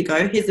 bam, here you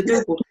go. Here's the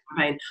billboard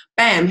campaign.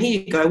 Bam,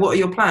 here you go. What are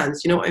your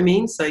plans? You know what I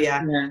mean? So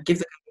yeah. Give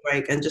the girl a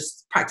break and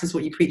just practice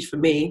what you preach for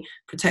me.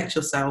 Protect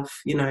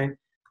yourself, you know.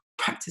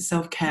 Practice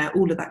self-care,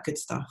 all of that good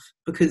stuff,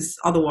 because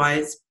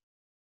otherwise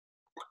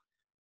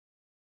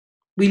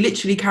we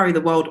literally carry the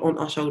world on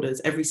our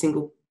shoulders every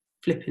single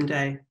flipping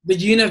day. The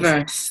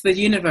universe.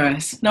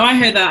 No, I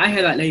heard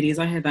that, ladies.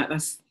 I heard that.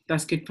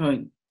 That's a good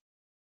point.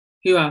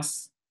 Who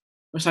else?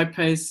 Or should I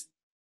pose?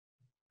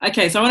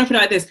 Okay, so I want to put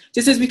it like this,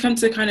 just as we come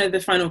to kind of the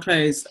final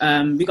close,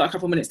 we've got a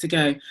couple of minutes to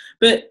go,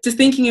 but just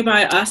thinking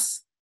about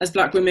us as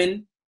Black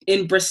women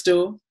in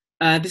Bristol,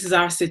 this is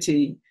our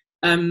city.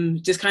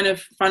 Just kind of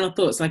final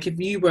thoughts, like if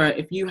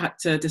you had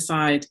to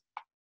decide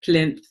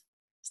plinth,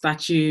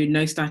 statue,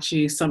 no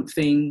statue,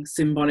 something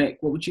symbolic,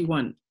 what would you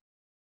want?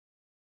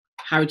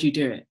 How would you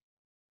do it?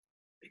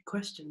 Big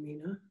question,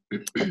 Mena.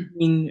 I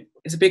mean,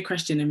 it's a big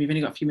question and we've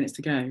only got a few minutes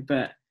to go,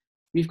 but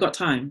we've got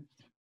time.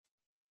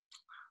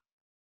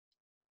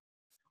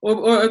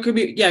 Or it could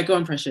be, yeah, go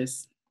on,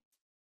 Precious.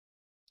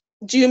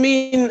 Do you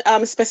mean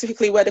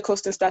specifically where the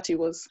Colston statue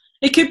was?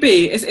 It could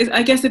be.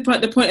 I guess the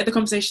point of the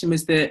conversation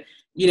was that,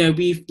 you know,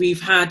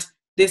 we've had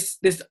this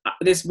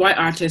white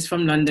artist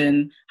from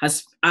London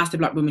has asked a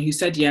Black woman who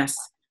said yes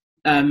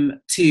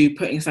to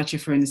putting a statue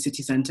of her in the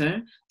city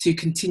centre, to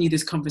continue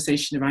this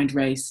conversation around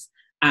race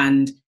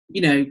and,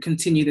 you know,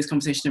 continue this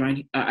conversation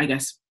around, I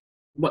guess,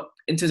 what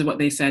in terms of what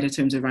they said in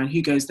terms of around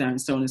who goes there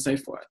and so on and so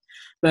forth.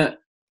 But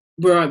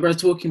we're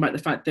talking about the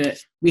fact that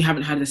we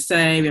haven't had a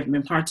say, we haven't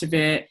been part of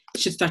it,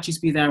 should statues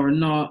be there or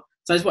not.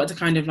 So I just wanted to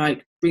kind of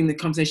like bring the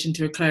conversation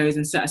to a close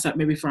and set us up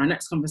maybe for our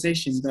next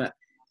conversation. But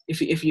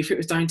if it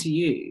was down to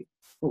you,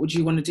 what would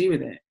you want to do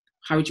with it?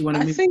 How would you want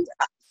to move? I think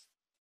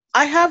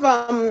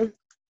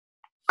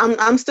I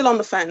I'm still on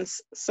the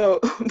fence. So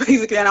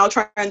basically, and I'll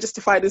try and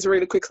justify this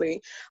really quickly.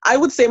 I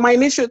would say my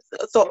initial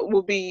thought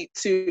would be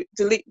to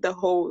delete the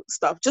whole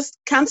stuff. Just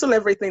cancel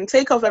everything,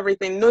 take off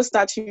everything, no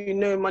statue,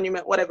 no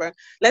monument, whatever.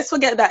 Let's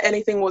forget that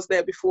anything was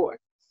there before.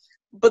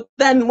 But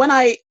then when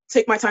I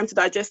take my time to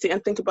digest it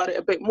and think about it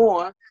a bit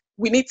more,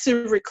 we need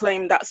to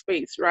reclaim that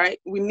space, right?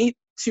 We need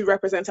to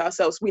represent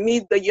ourselves. We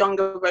need the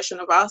younger version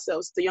of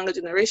ourselves, the younger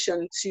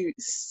generation, to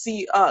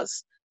see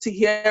us, to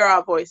hear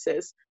our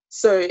voices.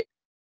 So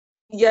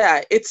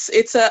yeah, it's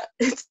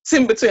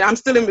in between. I'm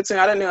still in between.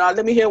 I don't know.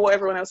 Let me hear what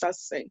everyone else has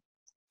to say.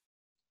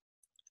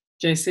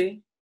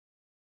 JC?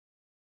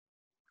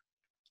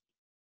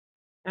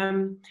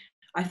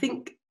 I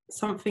think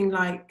something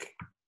like,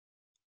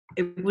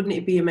 wouldn't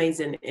it be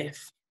amazing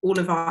if all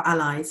of our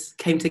allies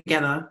came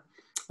together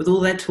with all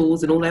their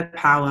tools and all their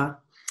power,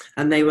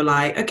 and they were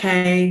like,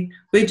 okay,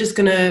 we're just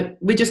gonna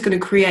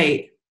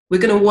create. We're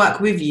going to work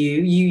with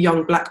you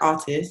young Black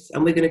artists,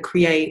 and we're going to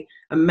create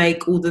and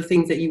make all the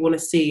things that you want to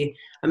see.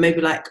 And maybe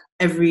like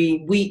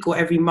every week or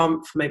every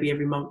month,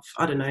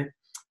 I don't know,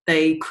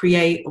 they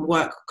create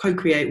and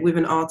co-create with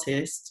an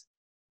artist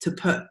to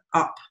put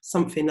up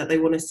something that they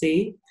want to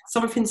see.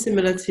 Something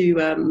similar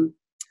to,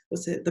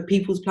 the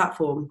People's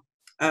Platform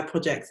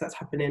projects that's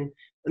happening.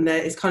 And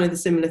it's kind of the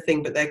similar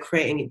thing, but they're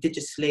creating it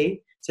digitally.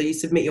 So you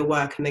submit your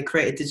work and they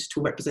create a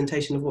digital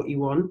representation of what you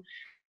want.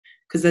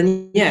 Because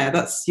then, yeah,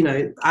 that's,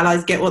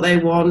 allies get what they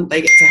want, they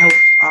get to help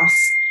us,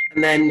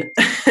 and then,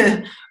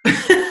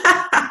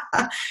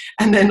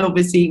 and then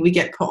obviously we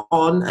get put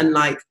on, and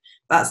like,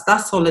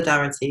 that's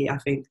solidarity. I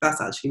think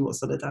that's actually what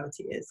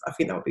solidarity is. I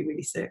think that would be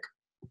really sick.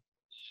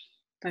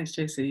 Thanks,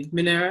 JC.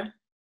 Minera?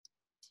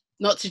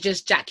 Not to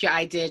just jack your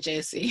idea,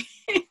 JC,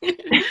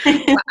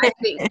 but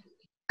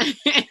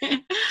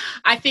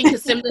I think a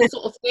similar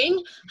sort of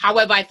thing.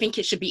 However, I think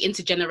it should be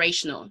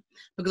intergenerational,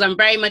 because I'm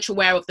very much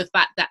aware of the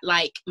fact that,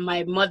 like,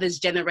 my mother's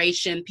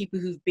generation, people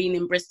who've been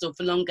in Bristol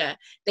for longer,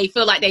 they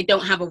feel like they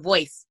don't have a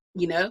voice,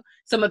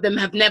 Some of them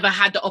have never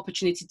had the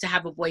opportunity to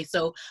have a voice.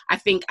 So I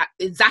think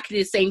exactly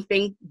the same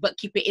thing, but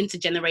keep it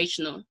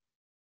intergenerational.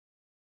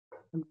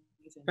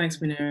 Thanks,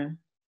 Minera.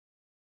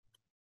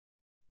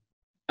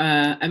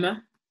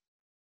 Emma?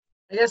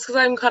 I guess because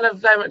I'm kind of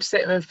very much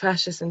sitting with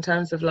Precious in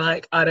terms of,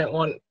 like, I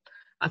feel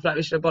like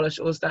we should abolish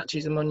all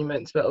statues and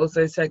monuments, but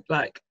also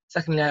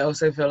secondly, I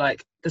also feel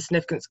like the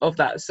significance of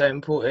that is so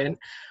important.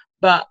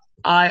 But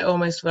I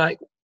almost feel like,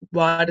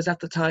 why does it have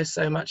to tie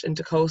so much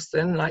into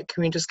Colston? Like,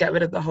 can we just get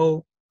rid of the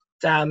whole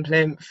damn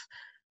Plinth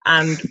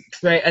and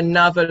create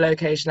another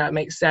location that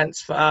makes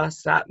sense for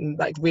us, that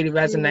like really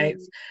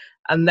resonates,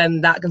 and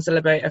then that can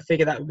celebrate a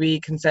figure that we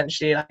can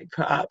essentially like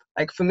put up.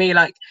 Like, for me,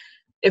 like,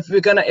 if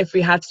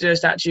we had to do a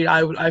statue,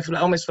 I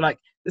almost feel like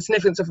the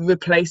significance of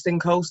replacing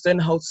Colston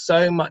holds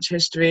so much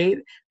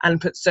history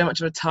and puts so much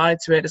of a tie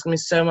to it. There's going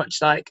to be so much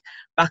like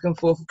back and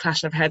forth,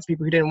 clashing of heads,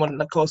 people who didn't want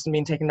the Colston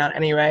being taken down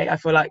anyway. I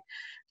feel like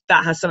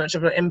that has so much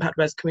of an impact,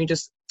 whereas can we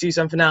just do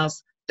something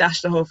else,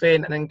 dash the whole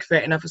thing, and then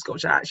create another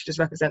sculpture that actually just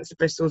represents the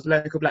Bristol's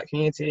local Black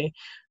community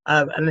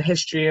and the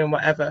history and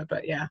whatever.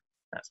 But yeah,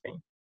 that's me.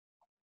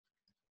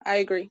 I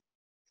agree.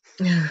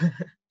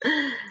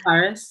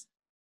 Iris?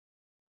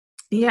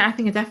 Yeah, I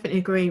think I definitely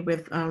agree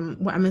with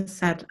what Emma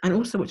said, and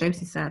also what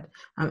Josie said,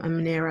 and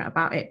Manira,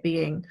 about it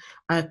being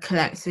a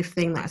collective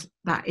thing that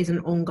is an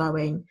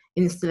ongoing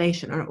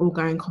installation or an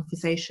ongoing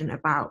conversation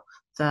about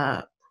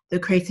the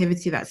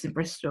creativity that's in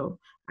Bristol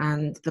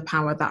and the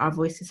power that our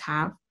voices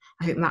have.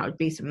 I think that would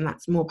be something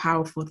that's more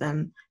powerful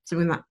than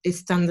something that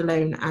is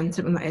standalone and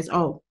something that is,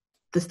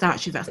 the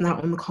statue that's now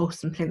on the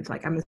Colston Plinth,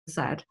 like Emma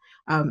said,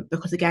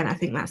 because again, I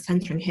think that's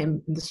centering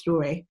him in the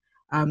story,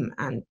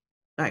 and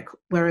like,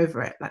 we're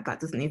over it. Like, that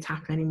doesn't need to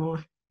happen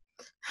anymore.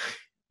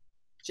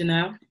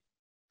 Janelle?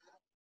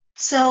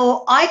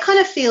 So I kind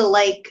of feel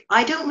like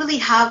I don't really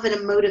have an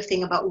emotive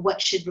thing about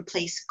what should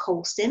replace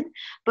Colston,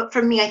 but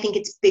for me, I think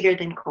it's bigger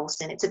than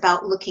Colston. It's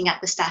about looking at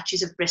the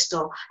statues of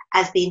Bristol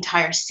as the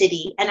entire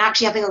city and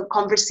actually having a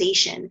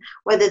conversation,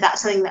 whether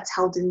that's something that's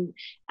held in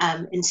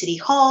City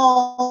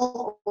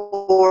Hall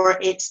or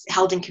it's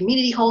held in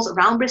community halls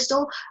around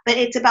Bristol, but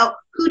it's about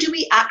who do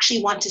we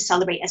actually want to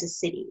celebrate as a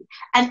city?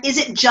 And is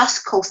it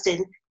just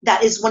Colston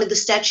that is one of the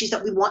statues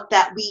that we want,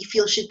 that we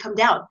feel should come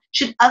down?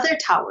 Should other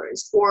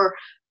towers or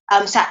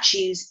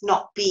statues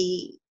not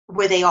be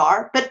where they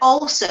are, but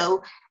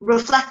also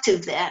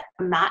reflective there,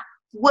 Matt?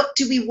 What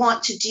do we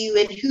want to do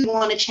and who do we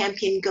want to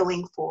champion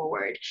going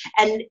forward?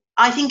 And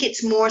I think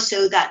it's more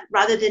so that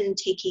rather than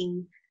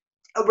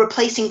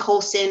replacing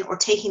Colston or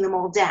taking them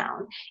all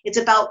down, it's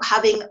about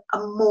having a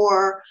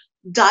more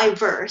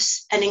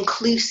diverse and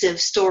inclusive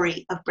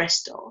story of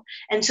Bristol.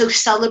 And so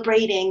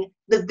celebrating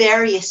the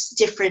various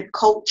different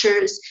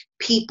cultures,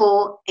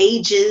 people,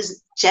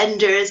 ages,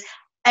 genders,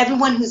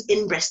 everyone who's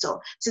in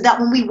Bristol, so that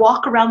when we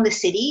walk around the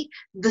city,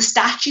 the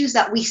statues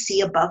that we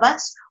see above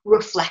us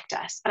reflect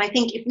us. And I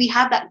think if we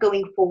have that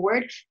going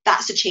forward,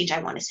 that's the change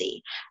I want to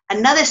see.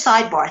 Another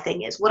sidebar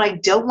thing is, what I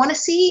don't want to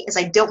see is,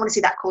 I don't want to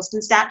see that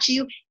Colston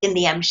statue in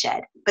the M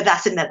Shed, but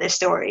that's another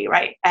story,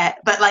 right?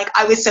 But like,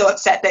 I was so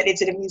upset that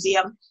it's in a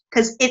museum,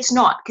 because it's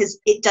not, because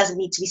it doesn't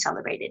need to be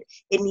celebrated.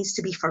 It needs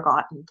to be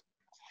forgotten.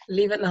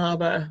 Leave it in the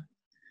harbour.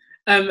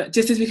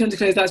 Just as we come to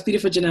close, that's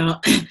beautiful,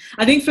 Janelle.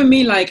 I think for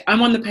me, like,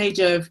 I'm on the page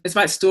of, it's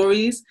about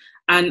stories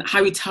and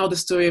how we tell the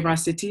story of our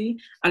city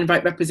and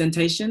about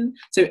representation.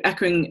 So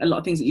echoing a lot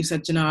of things that you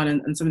said, Janelle,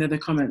 and some of the other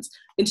comments.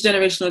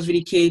 Intergenerational is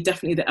really key.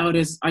 Definitely the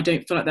elders, I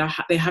don't feel like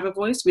they have a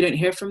voice. We don't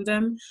hear from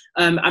them.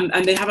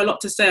 And they have a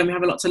lot to say, and we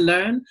have a lot to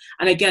learn.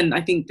 And again,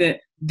 I think that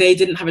they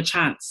didn't have a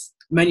chance,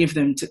 many of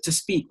them, to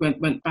speak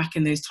went back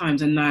in those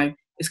times, and now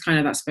it's kind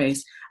of that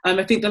space.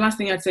 I think the last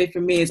thing I'd say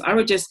for me is, I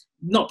would just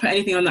not put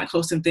anything on that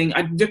Colston thing.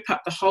 I'd rip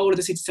up the whole of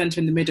the city centre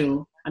in the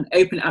middle and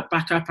open it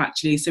back up,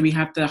 actually, so we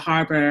have the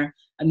harbour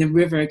and the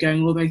river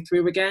going all the way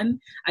through again,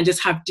 and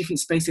just have different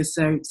spaces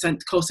so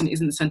Colston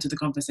isn't the centre of the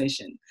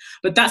conversation.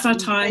 But that's our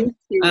time.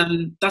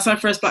 That's our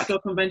first Black Girl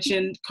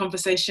Convention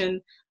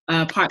conversation,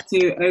 part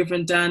 2 over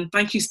and done.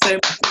 Thank you so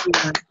much,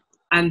 everyone.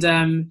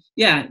 And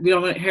yeah, we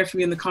all want to hear from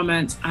you in the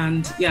comments,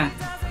 and yeah,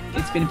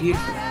 it's been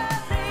beautiful.